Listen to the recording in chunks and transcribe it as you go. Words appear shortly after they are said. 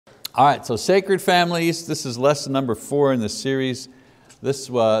All right, so sacred families, this is lesson number 4 in the series. This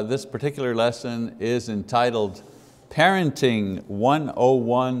particular lesson is entitled Parenting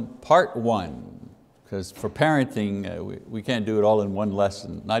 101 Part 1. Because for parenting, we can't do it all in one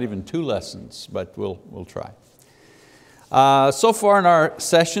lesson, not even 2 lessons, but we'll try. So far in our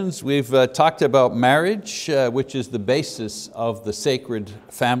sessions, we've talked about marriage, which is the basis of the sacred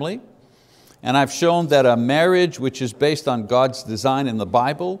family. And I've shown that a marriage which is based on God's design in the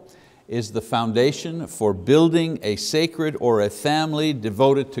Bible is the foundation for building a sacred or a family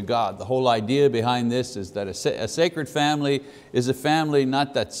devoted to God. The whole idea behind this is that a sacred family is a family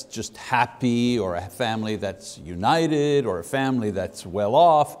not that's just happy, or a family that's united, or a family that's well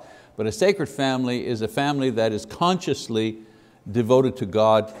off, but a sacred family is a family that is consciously devoted to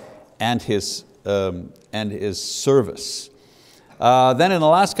God and His service. Then in the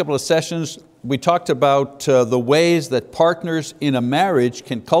last couple of sessions, we talked about the ways that partners in a marriage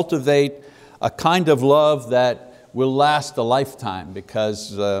can cultivate a kind of love that will last a lifetime,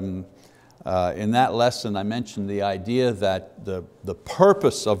 because in that lesson I mentioned the idea that the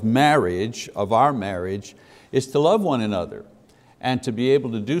purpose of marriage, of our marriage, is to love one another and to be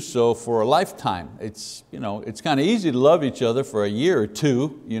able to do so for a lifetime. It's kind of easy to love each other for a year or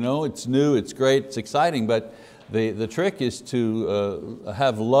 2. It's new, it's great, it's exciting, but the trick is to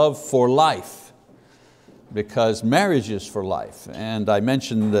have love for life, because marriage is for life. And I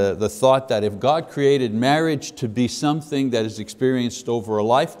mentioned the thought that if God created marriage to be something that is experienced over a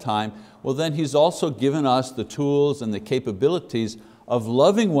lifetime, well then He's also given us the tools and the capabilities of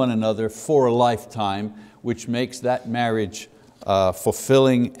loving one another for a lifetime, which makes that marriage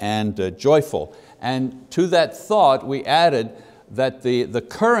fulfilling and joyful. And to that thought, we added that the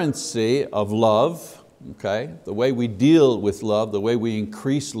currency of love, okay, the way we deal with love, the way we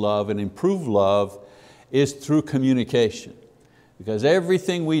increase love and improve love, is through communication. Because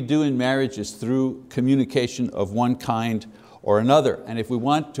everything we do in marriage is through communication of one kind or another. And if we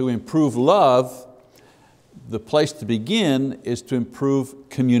want to improve love, the place to begin is to improve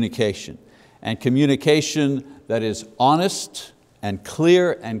communication. And communication that is honest and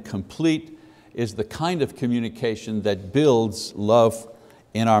clear and complete is the kind of communication that builds love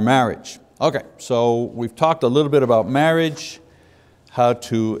in our marriage. Okay, so we've talked a little bit about marriage, how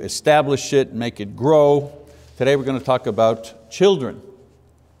to establish it, make it grow. Today we're going to talk about children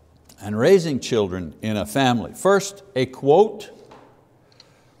and raising children in a family. First, a quote.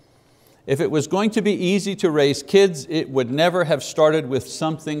 If it was going to be easy to raise kids, it would never have started with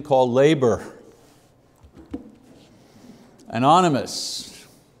something called labor. Anonymous.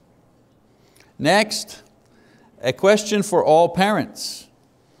 Next, a question for all parents.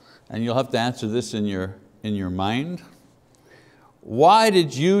 And you'll have to answer this in your mind. Why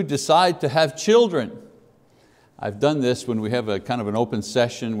did you decide to have children? I've done this when we have a kind of an open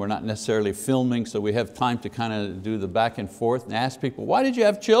session. We're not necessarily filming, so we have time to kind of do the back and forth and ask people, why did you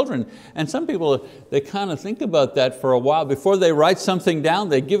have children? And some people, they kind of think about that for a while. Before they write something down,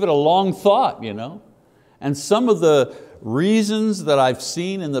 they give it a long thought. And some of the reasons that I've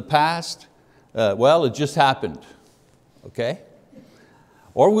seen in the past, well, it just happened, okay?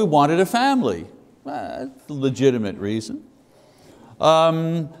 Or we wanted a family. That's a legitimate reason.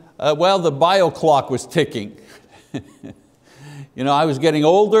 Well, the bio clock was ticking. I was getting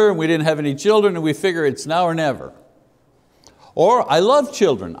older and we didn't have any children, and we figure it's now or never. Or I love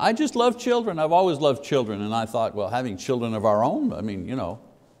children. I just love children. I've always loved children. And I thought, well, having children of our own,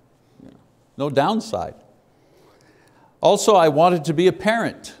 no downside. Also, I wanted to be a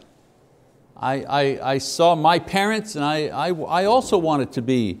parent. I saw my parents, and I also wanted to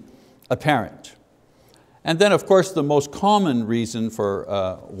be a parent. And then of course the most common reason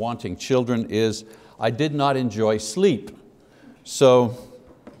for wanting children is I did not enjoy sleep. So,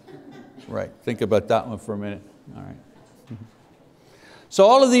 right, think about that one for a minute. All right. So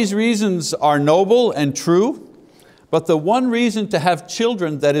all of these reasons are noble and true, but the one reason to have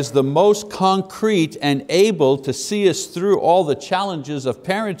children that is the most concrete and able to see us through all the challenges of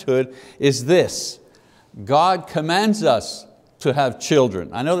parenthood is this: God commands us to have children.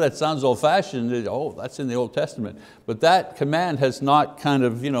 I know that sounds old-fashioned, oh, that's in the Old Testament, but that command has not kind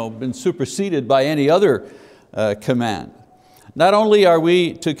of been superseded by any other command. Not only are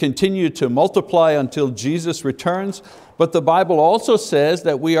we to continue to multiply until Jesus returns, but the Bible also says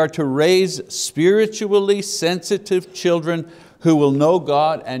that we are to raise spiritually sensitive children who will know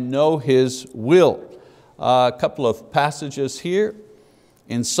God and know His will. A couple of passages here.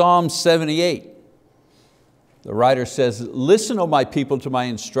 In Psalm 78, the writer says, "Listen, O my people, to my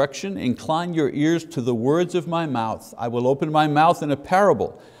instruction. Incline your ears to the words of my mouth. I will open my mouth in a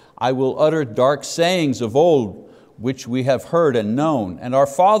parable. I will utter dark sayings of old, which we have heard and known, and our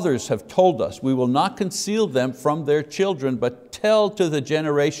fathers have told us. We will not conceal them from their children, but tell to the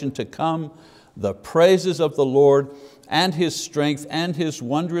generation to come the praises of the Lord and His strength and His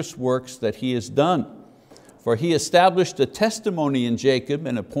wondrous works that He has done. For He established a testimony in Jacob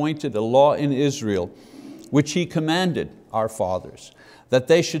and appointed a law in Israel, which He commanded our fathers, that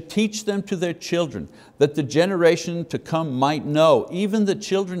they should teach them to their children, that the generation to come might know, even the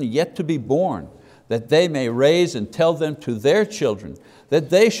children yet to be born, that they may raise and tell them to their children, that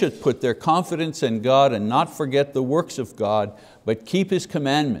they should put their confidence in God and not forget the works of God, but keep His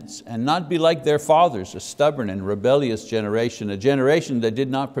commandments and not be like their fathers, a stubborn and rebellious generation, a generation that did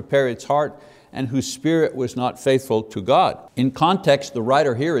not prepare its heart and whose spirit was not faithful to God. In context, the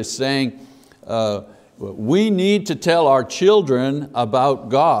writer here is saying, we need to tell our children about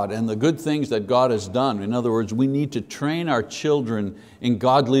God and the good things that God has done. In other words, we need to train our children in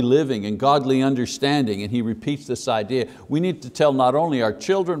godly living and godly understanding. And he repeats this idea. We need to tell not only our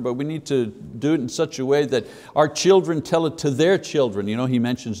children, but we need to do it in such a way that our children tell it to their children. You know, he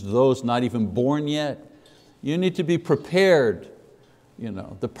mentions those not even born yet. You need to be prepared. You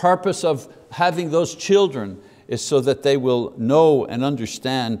know, the purpose of having those children is so that they will know and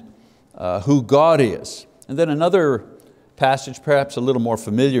understand who God is. And then another passage, perhaps a little more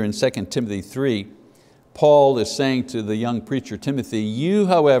familiar, in 2 Timothy 3, Paul is saying to the young preacher Timothy, you,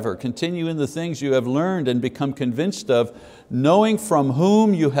 however, continue in the things you have learned and become convinced of, knowing from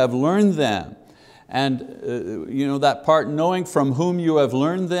whom you have learned them. And you know that part, knowing from whom you have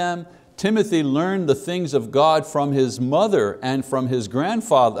learned them, Timothy learned the things of God from his mother and from his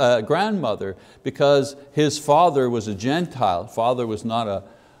grandmother, because his father was a Gentile. Father was not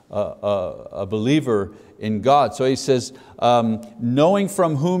a believer in God. So he says, knowing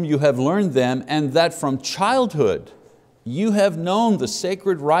from whom you have learned them, and that from childhood you have known the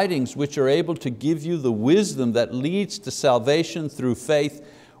sacred writings, which are able to give you the wisdom that leads to salvation through faith,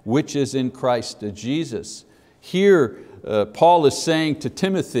 which is in Christ Jesus. Here Paul is saying to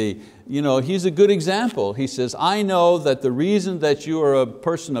Timothy, you know, he's a good example. He says, I know that the reason that you are a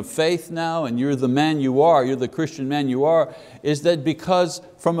person of faith now and you're the man you are, you're the Christian man you are, is that because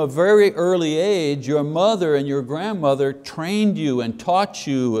from a very early age, your mother and your grandmother trained you and taught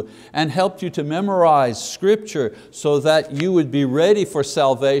you and helped you to memorize Scripture so that you would be ready for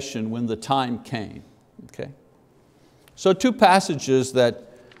salvation when the time came. Okay? So two passages that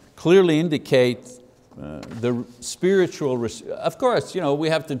clearly indicate the spiritual, of course, you know, we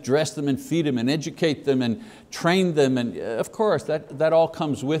have to dress them and feed them and educate them and train them, and of course that all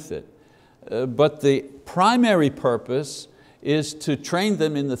comes with it. But the primary purpose is to train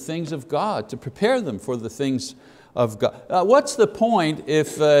them in the things of God, to prepare them for the things of God. What's the point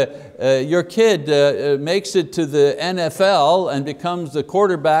if your kid makes it to the NFL and becomes the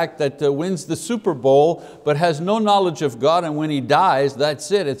quarterback that wins the Super Bowl but has no knowledge of God, and when he dies,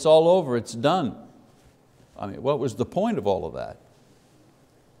 that's it, it's all over, it's done? I mean, what was the point of all of that?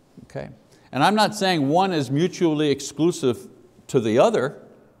 Okay. And I'm not saying one is mutually exclusive to the other.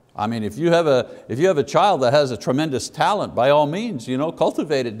 I mean, if you have a child that has a tremendous talent, by all means, you know,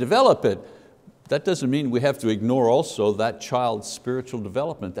 cultivate it, develop it. That doesn't mean we have to ignore also that child's spiritual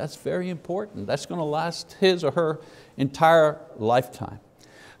development. That's very important. That's going to last his or her entire lifetime.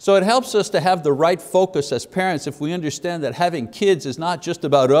 So it helps us to have the right focus as parents if we understand that having kids is not just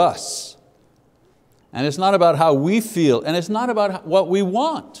about us. And it's not about how we feel, and it's not about what we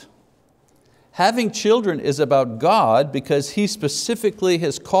want. Having children is about God, because He specifically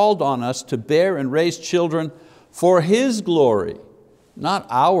has called on us to bear and raise children for His glory, not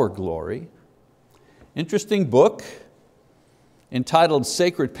our glory. Interesting book entitled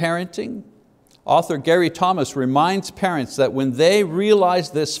Sacred Parenting. Author Gary Thomas reminds parents that when they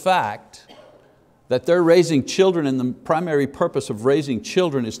realize this fact, that they're raising children and the primary purpose of raising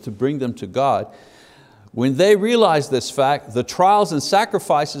children is to bring them to God, when they realize this fact, the trials and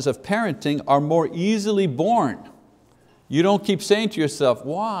sacrifices of parenting are more easily borne. You don't keep saying to yourself,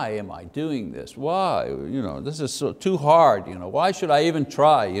 why am I doing this? Why? You know, this is too hard. You know, why should I even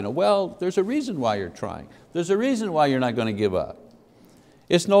try? You know, well, there's a reason why you're trying. There's a reason why you're not going to give up.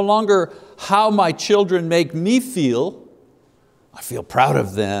 It's no longer how my children make me feel. I feel proud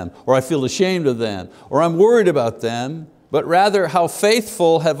of them, or I feel ashamed of them, or I'm worried about them, but rather how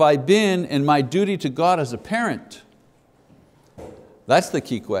faithful have I been in my duty to God as a parent? That's the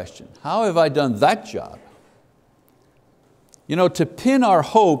key question. How have I done that job? You know, to pin our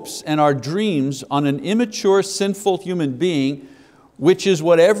hopes and our dreams on an immature, sinful human being, which is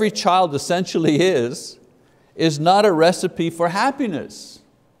what every child essentially is not a recipe for happiness.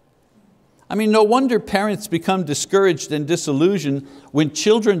 I mean, no wonder parents become discouraged and disillusioned when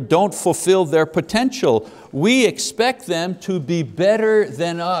children don't fulfill their potential. We expect them to be better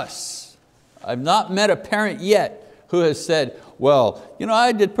than us. I've not met a parent yet who has said, well,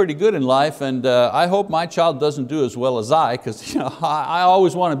 I did pretty good in life and I hope my child doesn't do as well as I, because I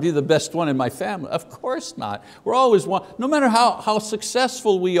always want to be the best one in my family. Of course not. We're always no matter how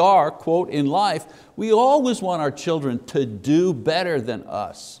successful we are, quote, in life, we always want our children to do better than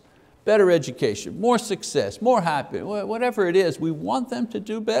us. Better education, more success, more happiness, whatever it is, we want them to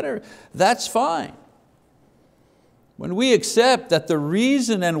do better. That's fine. When we accept that the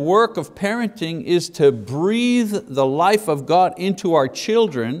reason and work of parenting is to breathe the life of God into our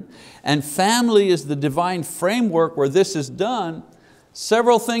children, and family is the divine framework where this is done,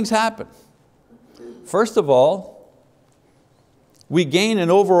 several things happen. First of all, we gain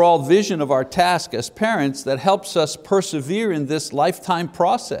an overall vision of our task as parents that helps us persevere in this lifetime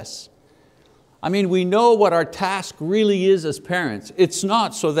process. I mean, we know what our task really is as parents. It's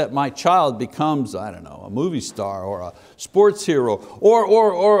not so that my child becomes, I don't know, a movie star or a sports hero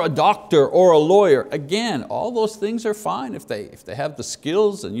or a doctor or a lawyer. Again, all those things are fine if they have the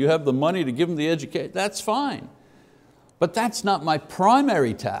skills and you have the money to give them the education, that's fine. But that's not my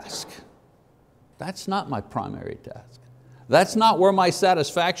primary task. That's not my primary task. That's not where my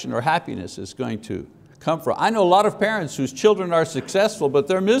satisfaction or happiness is going to come from. I know a lot of parents whose children are successful, but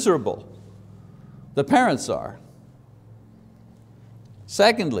they're miserable. The parents are.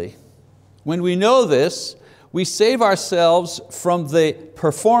 Secondly, when we know this, we save ourselves from the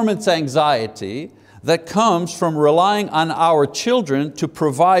performance anxiety that comes from relying on our children to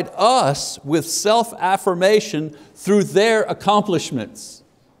provide us with self-affirmation through their accomplishments.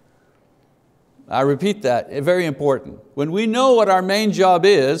 I repeat that, very important. When we know what our main job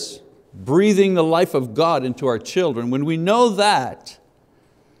is, breathing the life of God into our children, when we know that,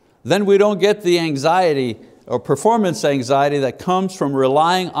 then we don't get the anxiety or performance anxiety that comes from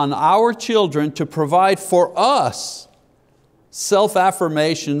relying on our children to provide for us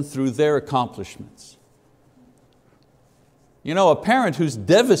self-affirmation through their accomplishments. A parent who's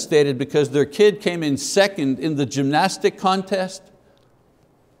devastated because their kid came in second in the gymnastic contest,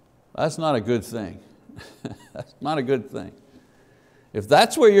 that's not a good thing. That's not a good thing. If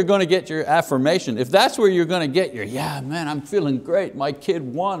that's where you're going to get your affirmation, if that's where you're going to get your, yeah, man, I'm feeling great, my kid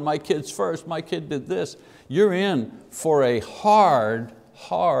won, my kid's first, my kid did this, you're in for a hard,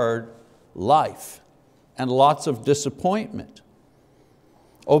 hard life and lots of disappointment.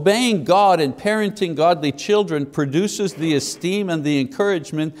 Obeying God and parenting godly children produces the esteem and the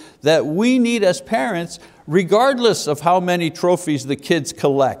encouragement that we need as parents, regardless of how many trophies the kids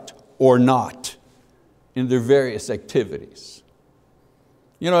collect or not in their various activities.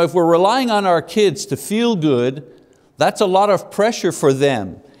 If we're relying on our kids to feel good, that's a lot of pressure for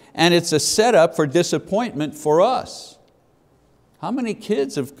them, and it's a setup for disappointment for us. How many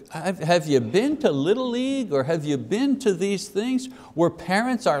kids have you been to Little League, or have you been to these things where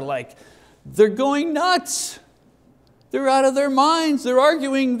parents are like, they're going nuts. They're out of their minds, they're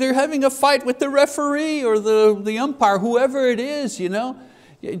arguing, they're having a fight with the referee or the umpire, whoever it is.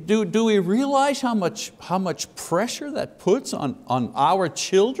 Do we realize how much pressure that puts on our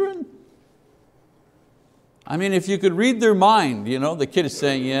children? I mean, if you could read their mind, the kid is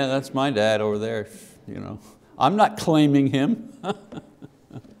saying, yeah, that's my dad over there. I'm not claiming him.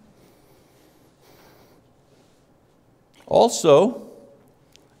 Also,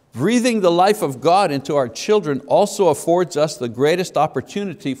 breathing the life of God into our children also affords us the greatest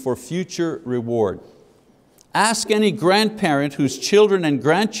opportunity for future reward. Ask any grandparent whose children and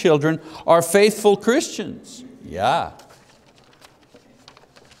grandchildren are faithful Christians. Yeah.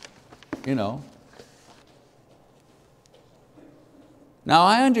 Now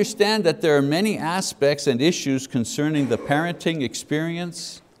I understand that there are many aspects and issues concerning the parenting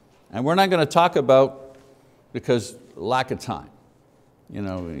experience, and we're not going to talk about because lack of time.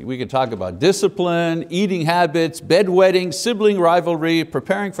 We could talk about discipline, eating habits, bedwetting, sibling rivalry,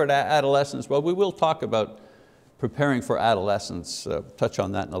 preparing for adolescence. Well, we will talk about preparing for adolescence, touch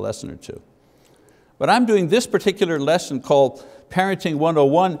on that in a lesson or two. But I'm doing this particular lesson called Parenting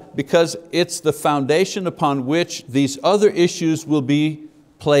 101 because it's the foundation upon which these other issues will be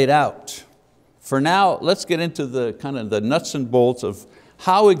played out. For now, let's get into the kind of the nuts and bolts of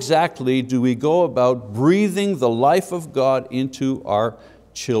how exactly do we go about breathing the life of God into our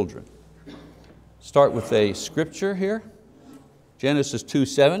children. Start with a scripture here, Genesis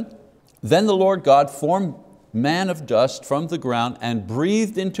 2:7. Then the Lord God formed man of dust from the ground and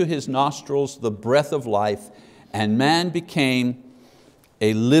breathed into his nostrils the breath of life, and man became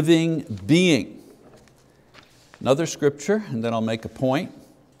a living being. Another scripture, and then I'll make a point.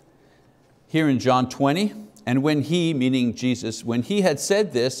 here in John 20, and when he, meaning Jesus, when he had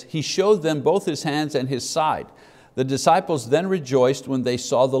said this, he showed them both his hands and his side. The disciples then rejoiced when they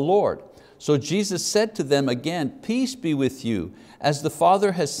saw the Lord. So Jesus said to them again, peace be with you. As the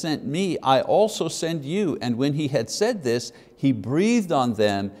Father has sent me, I also send you. And when he had said this, he breathed on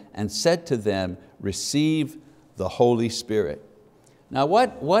them and said to them, receive the Holy Spirit. Now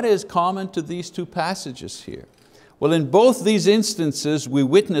what is common to these two passages here? Well, in both these instances, we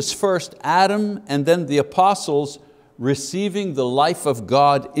witness first Adam and then the apostles receiving the life of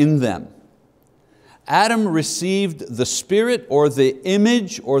God in them. Adam received the Spirit, or the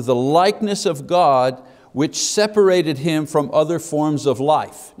image or the likeness of God, which separated him from other forms of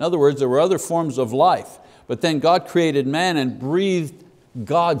life. In other words, there were other forms of life, but then God created man and breathed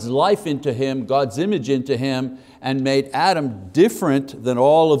God's life into him, God's image into him, and made Adam different than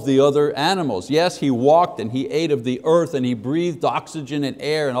all of the other animals. Yes, he walked and he ate of the earth and he breathed oxygen and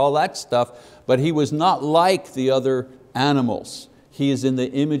air and all that stuff, but he was not like the other animals. He is in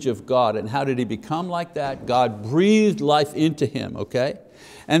the image of God. And how did he become like that? God breathed life into him, okay?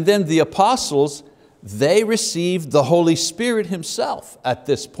 And then the apostles, they received the Holy Spirit himself at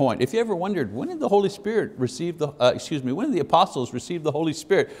this point. If you ever wondered, when did the Holy Spirit receive the, when did the apostles receive the Holy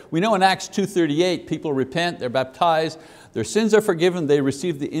Spirit? We know in Acts 2:38, people repent, they're baptized, their sins are forgiven, they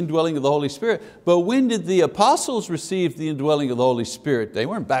receive the indwelling of the Holy Spirit. But when did the apostles receive the indwelling of the Holy Spirit? They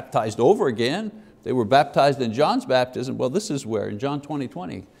weren't baptized over again. They were baptized in John's baptism. Well, this is where, in John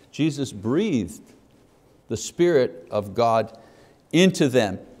 20:20, Jesus breathed the Spirit of God into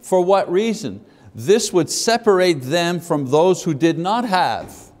them. For what reason? This would separate them from those who did not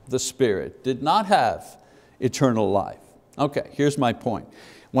have the Spirit, did not have eternal life. Okay, here's my point.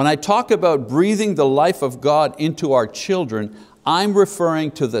 When I talk about breathing the life of God into our children, I'm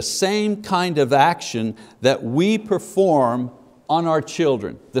referring to the same kind of action that we perform on our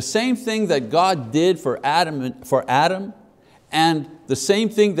children. The same thing that God did for Adam, and the same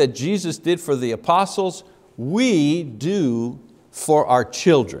thing that Jesus did for the apostles, we do for our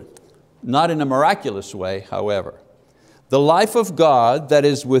children. Not in a miraculous way, however. The life of God that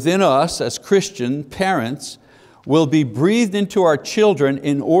is within us as Christian parents will be breathed into our children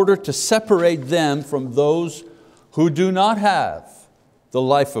in order to separate them from those who do not have the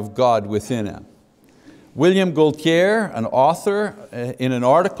life of God within them. William Gaultier, an author, in an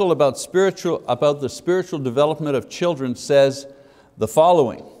article about the spiritual development of children, says the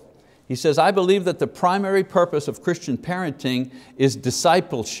following. He says, I believe that the primary purpose of Christian parenting is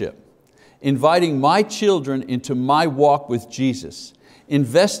discipleship, inviting my children into my walk with Jesus,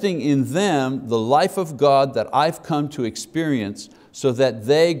 investing in them the life of God that I've come to experience so that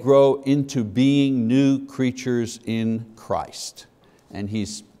they grow into being new creatures in Christ. And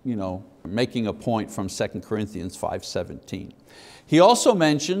he's making a point from 2 Corinthians 5:17. He also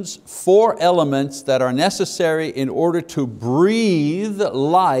mentions 4 elements that are necessary in order to breathe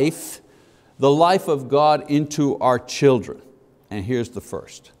life, the life of God into our children. And here's the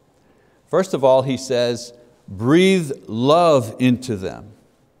first. First of all, he says, breathe love into them.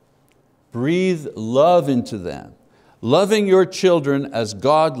 Breathe love into them. Loving your children as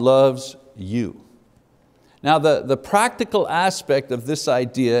God loves you. Now the practical aspect of this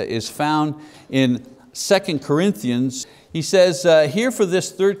idea is found in 2 Corinthians. He says, here for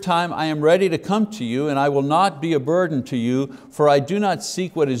this 3rd time I am ready to come to you, and I will not be a burden to you, for I do not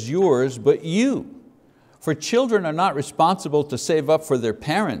seek what is yours, but you. For children are not responsible to save up for their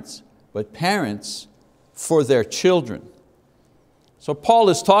parents, but parents for their children. So Paul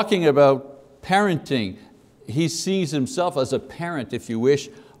is talking about parenting. He sees himself as a parent, if you wish,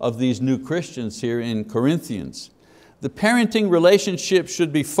 of these new Christians here in Corinthians. The parenting relationship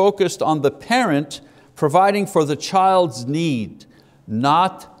should be focused on the parent providing for the child's need,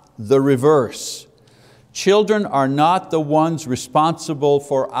 not the reverse. Children are not the ones responsible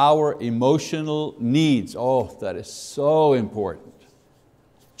for our emotional needs. Oh, that is so important.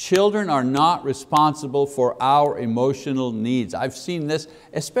 Children are not responsible for our emotional needs. I've seen this,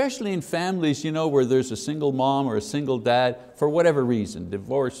 especially in families where there's a single mom or a single dad, for whatever reason,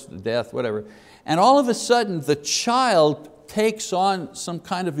 divorce, death, whatever. And all of a sudden the child takes on some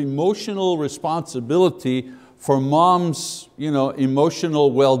kind of emotional responsibility for mom's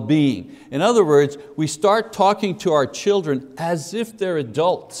emotional well-being. In other words, we start talking to our children as if they're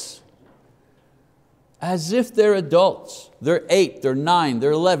adults. As if they're adults. They're 8, they're 9,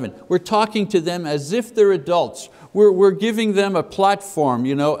 they're 11. We're talking to them as if they're adults. We're giving them a platform,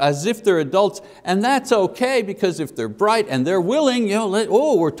 as if they're adults, and that's okay, because if they're bright and they're willing,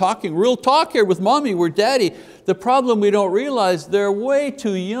 we're talking real talk here with mommy, we're daddy. The problem we don't realize, they're way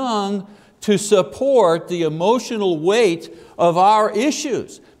too young to support the emotional weight of our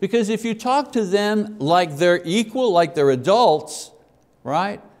issues. Because if you talk to them like they're equal, like they're adults,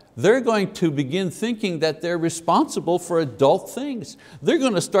 right? They're going to begin thinking that they're responsible for adult things. They're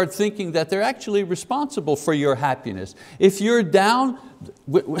going to start thinking that they're actually responsible for your happiness. If you're down,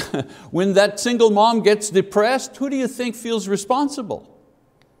 when that single mom gets depressed, who do you think feels responsible?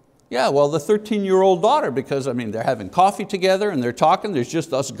 Yeah, well, the 13-year-old daughter, because they're having coffee together and they're talking, there's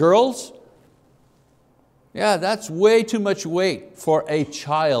just us girls. Yeah, that's way too much weight for a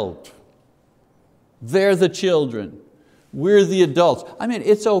child. They're the children. We're the adults.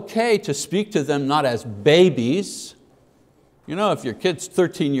 It's okay to speak to them not as babies. If your kid's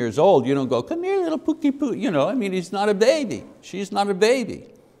 13 years old, you don't go, come here, little pookie poo. He's not a baby. She's not a baby.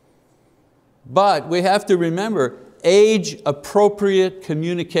 But we have to remember age-appropriate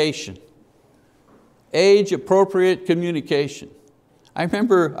communication. Age-appropriate communication. I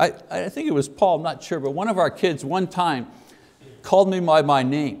remember, I think it was Paul, I'm not sure, but one of our kids one time called me by my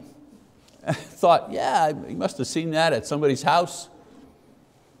name. I thought, yeah, he must have seen that at somebody's house.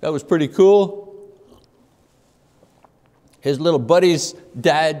 That was pretty cool. His little buddy's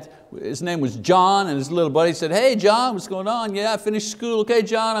dad, his name was John, and his little buddy said, hey John, what's going on? Yeah, I finished school. Okay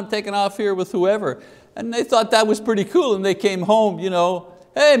John, I'm taking off here with whoever. And they thought that was pretty cool, and they came home,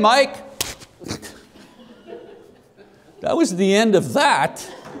 hey Mike. That was the end of that.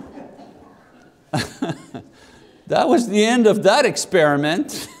 That was the end of that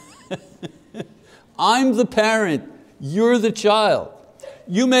experiment. I'm the parent, you're the child.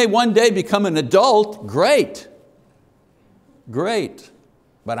 You may one day become an adult, great. Great,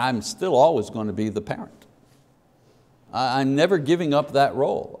 but I'm still always going to be the parent. I'm never giving up that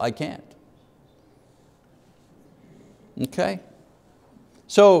role, I can't. Okay?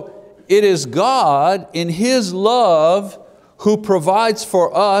 So it is God in His love who provides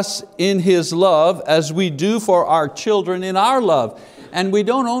for us in His love as we do for our children in our love. And we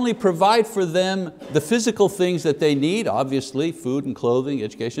don't only provide for them the physical things that they need, obviously food and clothing,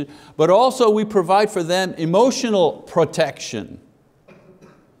 education, but also we provide for them emotional protection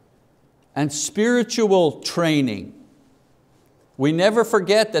and spiritual training. We never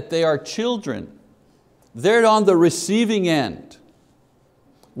forget that they are children. They're on the receiving end.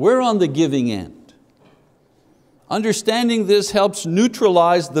 We're on the giving end. Understanding this helps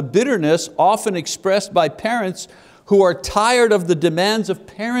neutralize the bitterness often expressed by parents who are tired of the demands of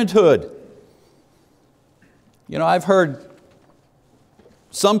parenthood. I've heard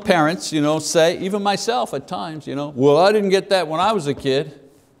some parents say, even myself at times, well, I didn't get that when I was a kid.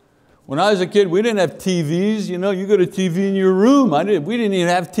 When I was a kid, we didn't have TVs. You got a TV in your room. We didn't even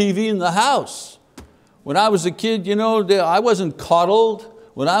have TV in the house. When I was a kid, I wasn't coddled.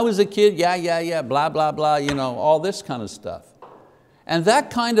 When I was a kid, yeah, blah, blah, blah, all this kind of stuff. And that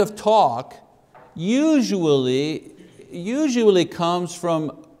kind of talk usually comes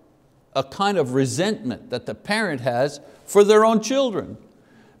from a kind of resentment that the parent has for their own children,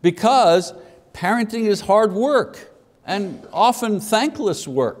 because parenting is hard work and often thankless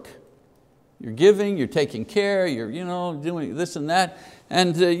work. You're giving, you're taking care, you're doing this and that,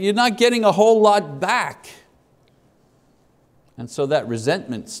 and you're not getting a whole lot back. And so that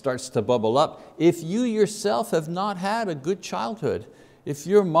resentment starts to bubble up. If you yourself have not had a good childhood, if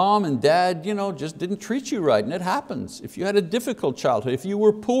your mom and dad just didn't treat you right, and it happens, if you had a difficult childhood, if you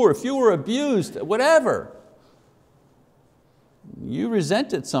were poor, if you were abused, whatever, you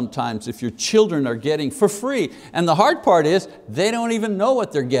resent it sometimes if your children are getting for free. And the hard part is they don't even know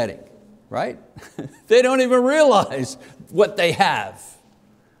what they're getting, right? They don't even realize what they have.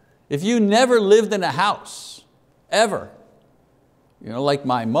 If you never lived in a house, ever, like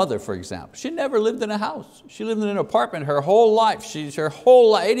my mother, for example. She never lived in a house. She lived in an apartment her whole life.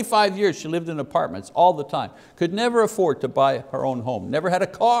 85 years she lived in apartments all the time. Could never afford to buy her own home. Never had a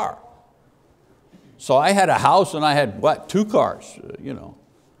car. So I had a house and I had, 2 cars.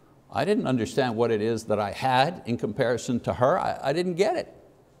 I didn't understand what it is that I had in comparison to her. I didn't get it.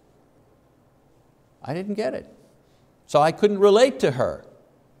 I didn't get it. So I couldn't relate to her.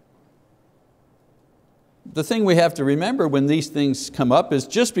 The thing we have to remember when these things come up is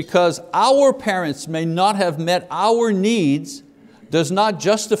just because our parents may not have met our needs does not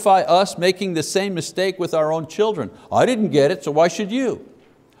justify us making the same mistake with our own children. I didn't get it, so why should you?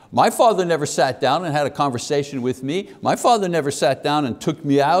 My father never sat down and had a conversation with me. My father never sat down and took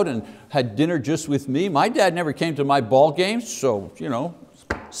me out and had dinner just with me. My dad never came to my ball games, so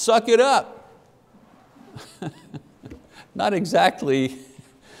suck it up. Not exactly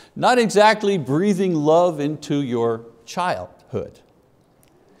breathing love into your childhood.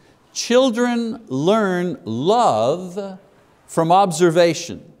 Children learn love from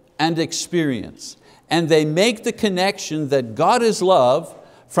observation and experience. And they make the connection that God is love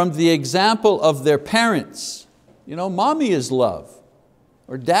from the example of their parents. You know, mommy is love,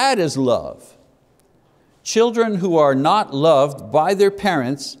 or dad is love. Children who are not loved by their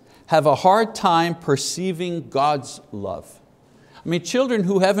parents have a hard time perceiving God's love. I mean, children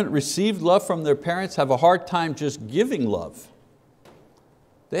who haven't received love from their parents have a hard time just giving love.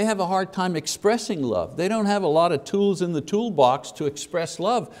 They have a hard time expressing love. They don't have a lot of tools in the toolbox to express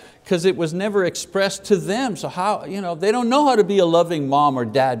love because it was never expressed to them. So how, they don't know how to be a loving mom or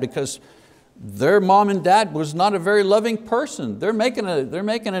dad because their mom and dad was not a very loving person. They're making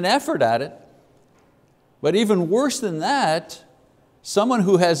an effort at it. But even worse than that, someone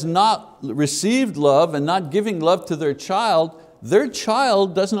who has not received love and not giving love to their child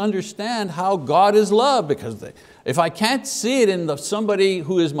doesn't understand how God is love, because if I can't see it in somebody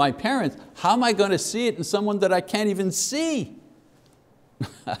who is my parent, how am I going to see it in someone that I can't even see?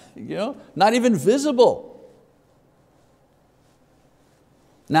 Not even visible.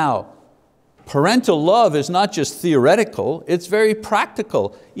 Now, parental love is not just theoretical, it's very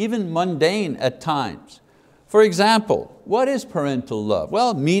practical, even mundane at times. For example, what is parental love?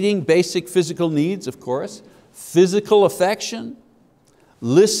 Well, meeting basic physical needs, of course, physical affection,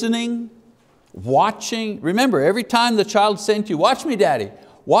 listening, watching. Remember, every time the child's saying to you, watch me, daddy,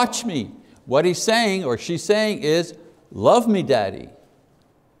 watch me, what he's saying or she's saying is, love me, daddy,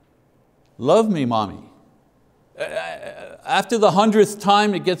 love me, mommy. After the 100th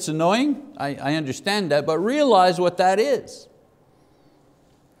time it gets annoying, I understand that, but realize what that is.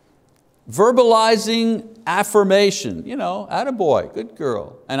 Verbalizing affirmation, attaboy, good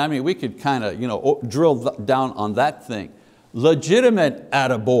girl. And I mean, we could kind of drill down on that thing. Legitimate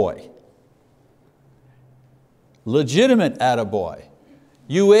attaboy. Legitimate attaboy.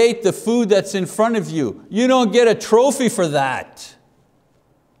 You ate the food that's in front of you. You don't get a trophy for that.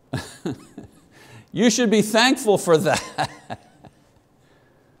 You should be thankful for that.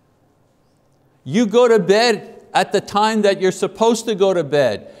 You go to bed at the time that you're supposed to go to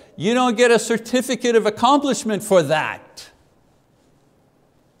bed. You don't get a certificate of accomplishment for that.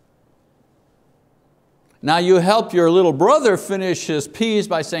 Now you help your little brother finish his peas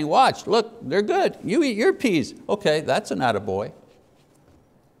by saying, watch, look, they're good. You eat your peas. Okay, that's an attaboy.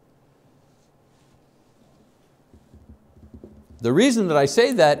 The reason that I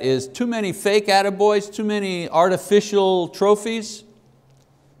say that is too many fake attaboys, too many artificial trophies.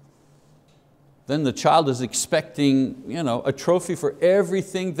 Then the child is expecting a trophy for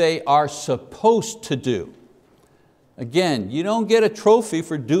everything they are supposed to do. Again, you don't get a trophy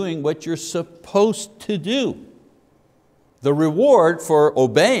for doing what you're supposed to do. The reward for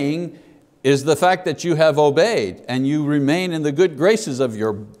obeying is the fact that you have obeyed and you remain in the good graces of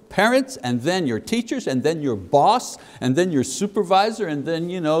your parents and then your teachers and then your boss and then your supervisor and then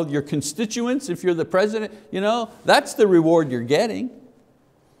your constituents if you're the president. That's the reward you're getting.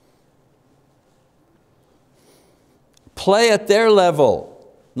 Play at their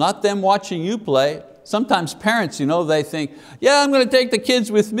level, not them watching you play. Sometimes parents, they think, yeah, I'm going to take the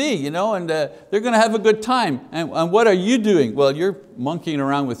kids with me, and they're going to have a good time. And what are you doing? Well, you're monkeying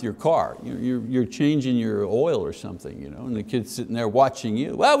around with your car. You're changing your oil or something, and the kid's sitting there watching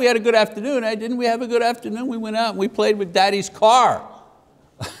you. Well, we had a good afternoon. Didn't we have a good afternoon? We went out and we played with daddy's car.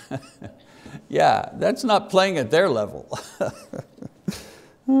 Yeah, that's not playing at their level.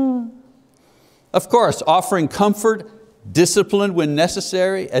 Of course, offering comfort, discipline when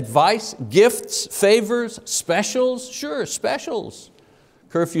necessary, advice, gifts, favors, specials, sure, specials.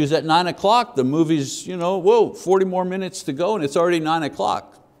 Curfew's at 9 o'clock, the movie's, 40 more minutes to go and it's already 9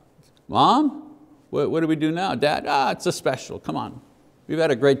 o'clock. Mom, what do we do now? Dad, it's a special, come on. We've had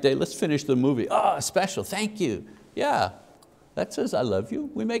a great day, let's finish the movie. A special, thank you. Yeah, that says I love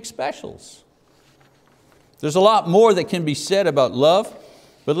you. We make specials. There's a lot more that can be said about love.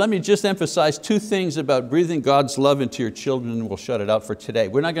 But let me just emphasize two things about breathing God's love into your children and we'll shut it out for today.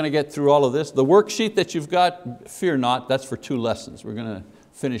 We're not going to get through all of this. The worksheet that you've got, fear not, that's for 2 lessons. We're going to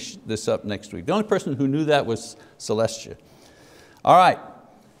finish this up next week. The only person who knew that was Celestia. All right,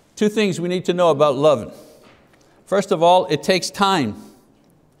 2 things we need to know about loving. First of all, it takes time.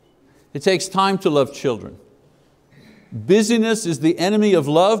 It takes time to love children. Busyness is the enemy of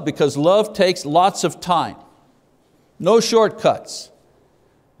love because love takes lots of time. No shortcuts.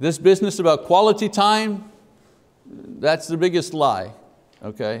 This business about quality time, that's the biggest lie,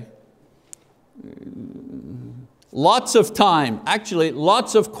 okay? Lots of time, actually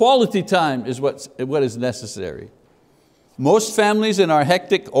lots of quality time is what is necessary. Most families in our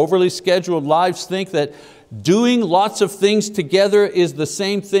hectic, overly scheduled lives think that doing lots of things together is the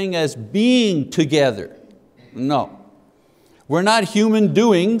same thing as being together. No. We're not human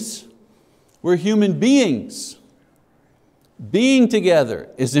doings, we're human beings. Being together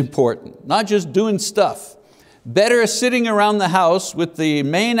is important, not just doing stuff. Better sitting around the house with the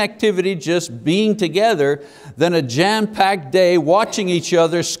main activity just being together than a jam-packed day watching each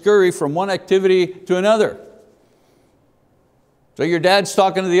other scurry from one activity to another. So your dad's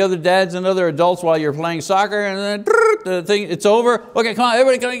talking to the other dads and other adults while you're playing soccer, and then the thing, it's over. Okay, come on,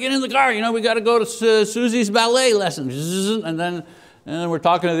 everybody, can I get in the car? You know, we got to go to Susie's ballet lesson. And then we're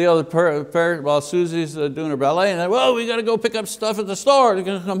talking to the other pair while Susie's doing her ballet, and then, well, we got to go pick up stuff at the store. We're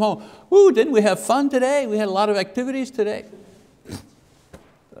going to come home. Woo, didn't we have fun today? We had a lot of activities today.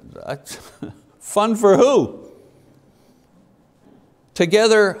 Fun for who?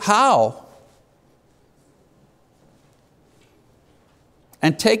 Together how?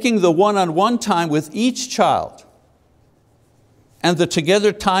 And taking the one-on-one time with each child and the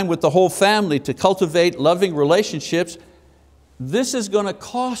together time with the whole family to cultivate loving relationships, this is going to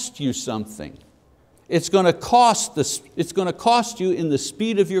cost you something. It's going to cost you in the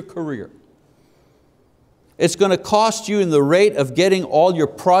speed of your career. It's going to cost you in the rate of getting all your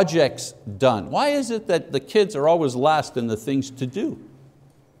projects done. Why is it that the kids are always last in the things to do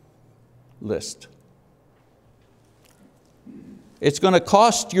list? It's going to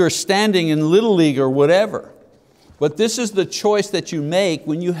cost your standing in Little League or whatever. But this is the choice that you make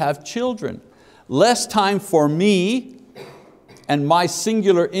when you have children. Less time for me and my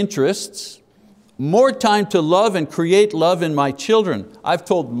singular interests, more time to love and create love in my children. I've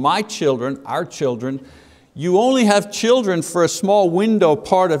told my children, our children, you only have children for a small window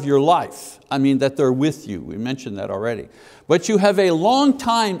part of your life. I mean that they're with you, we mentioned that already. But you have a long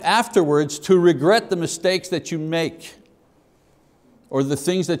time afterwards to regret the mistakes that you make or the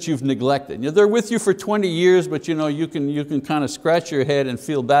things that you've neglected. They're with you for 20 years, but you can kind of scratch your head and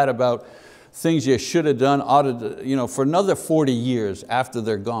feel bad about things you should have done for another 40 years after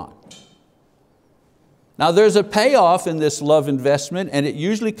they're gone. Now there's a payoff in this love investment, and it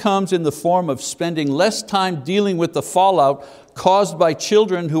usually comes in the form of spending less time dealing with the fallout caused by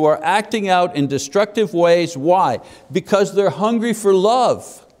children who are acting out in destructive ways. Why? Because they're hungry for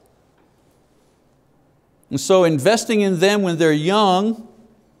love. And so investing in them when they're young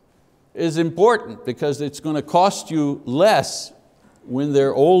is important because it's going to cost you less when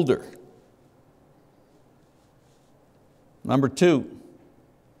they're older. Number 2,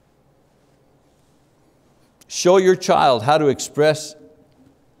 show your child how to express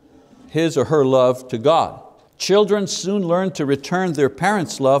his or her love to God. Children soon learn to return their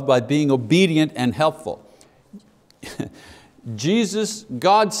parents' love by being obedient and helpful.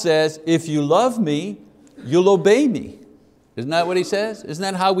 God says, if you love me, you'll obey me. Isn't that what He says? Isn't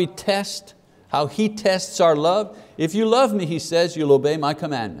that how we test, how He tests our love? If you love me, He says, you'll obey my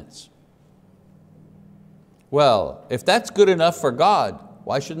commandments. Well, if that's good enough for God,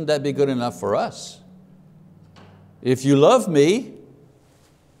 why shouldn't that be good enough for us? If you love me,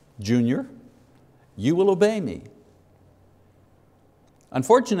 Junior, you will obey me.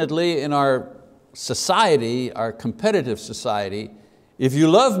 Unfortunately, in our society, our competitive society, if you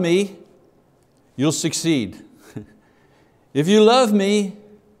love me, you'll succeed. If you love me,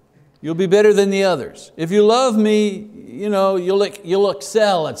 you'll be better than the others. If you love me, you'll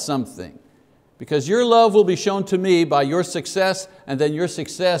excel at something. Because your love will be shown to me by your success, and then your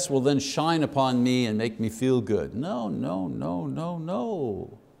success will then shine upon me and make me feel good. No, no, no, no,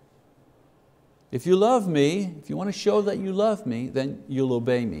 no. If you love me, if you want to show that you love me, then you'll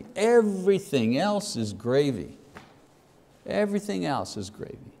obey me. Everything else is gravy. Everything else is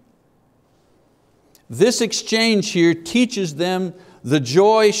gravy. This exchange here teaches them the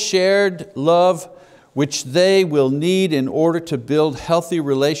joy, shared love, which they will need in order to build healthy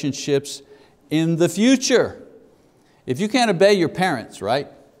relationships in the future. If you can't obey your parents, right,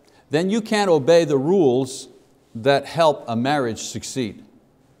 then you can't obey the rules that help a marriage succeed.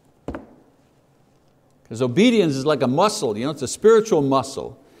 Because obedience is like a muscle, it's a spiritual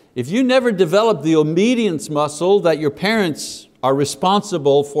muscle. If you never develop the obedience muscle that your parents are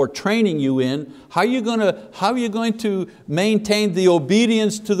responsible for training you in, how are you going to maintain the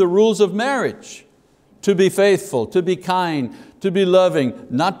obedience to the rules of marriage? To be faithful, to be kind, to be loving,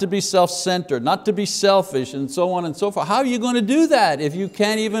 not to be self-centered, not to be selfish, and so on and so forth. How are you going to do that if you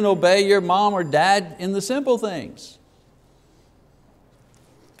can't even obey your mom or dad in the simple things?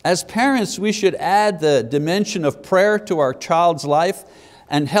 As parents, we should add the dimension of prayer to our child's life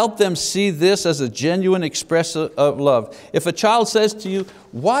and help them see this as a genuine expression of love. If a child says to you,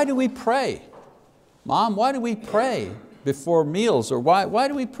 why do we pray? Mom, why do we pray before meals? Or why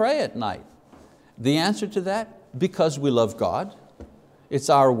do we pray at night? The answer to that, because we love God. It's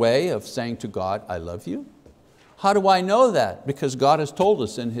our way of saying to God, I love you. How do I know that? Because God has told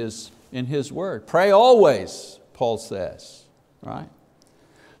us in His word. Pray always, Paul says, right?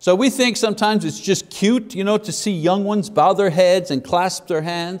 So we think sometimes it's just cute, to see young ones bow their heads and clasp their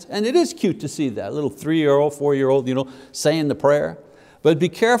hands. And it is cute to see that, little 3-year-old, 4-year-old, saying the prayer. But be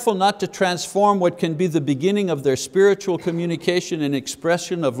careful not to transform what can be the beginning of their spiritual communication and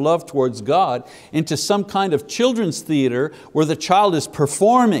expression of love towards God into some kind of children's theater where the child is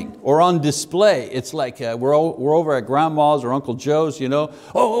performing or on display. It's like we're over at Grandma's or Uncle Joe's,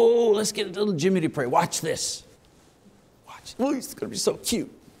 oh, let's get little Jimmy to pray. Watch this. Watch. Oh, he's going to be so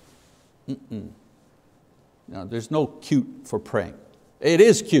cute. No, there's no cute for praying. It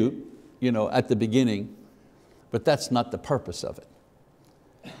is cute, at the beginning, but that's not the purpose of it.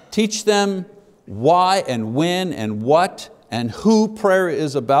 Teach them why and when and what and who prayer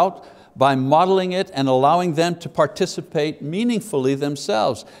is about by modeling it and allowing them to participate meaningfully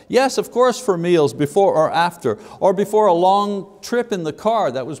themselves. Yes, of course, for meals before or before a long trip in the car.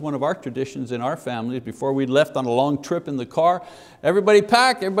 That was one of our traditions in our family. Before we left on a long trip in the car, everybody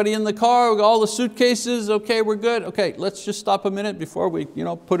packed, everybody in the car, all the suitcases, okay, we're good. Okay, let's just stop a minute before we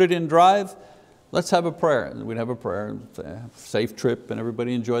put it in drive. Let's have a prayer. And we'd have a prayer, safe trip, and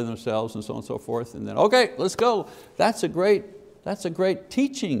everybody enjoy themselves and so on and so forth. And then, okay, let's go. That's a great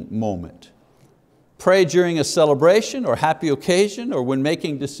teaching moment. Pray during a celebration or happy occasion or when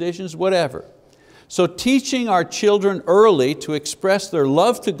making decisions, whatever. So teaching our children early to express their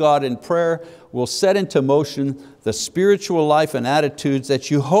love to God in prayer will set into motion the spiritual life and attitudes that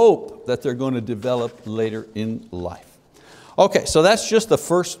you hope that they're going to develop later in life. Okay, so that's just the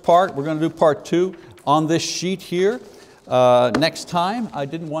first part. We're going to do part 2 on this sheet here next time. I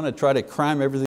didn't want to try to cram everything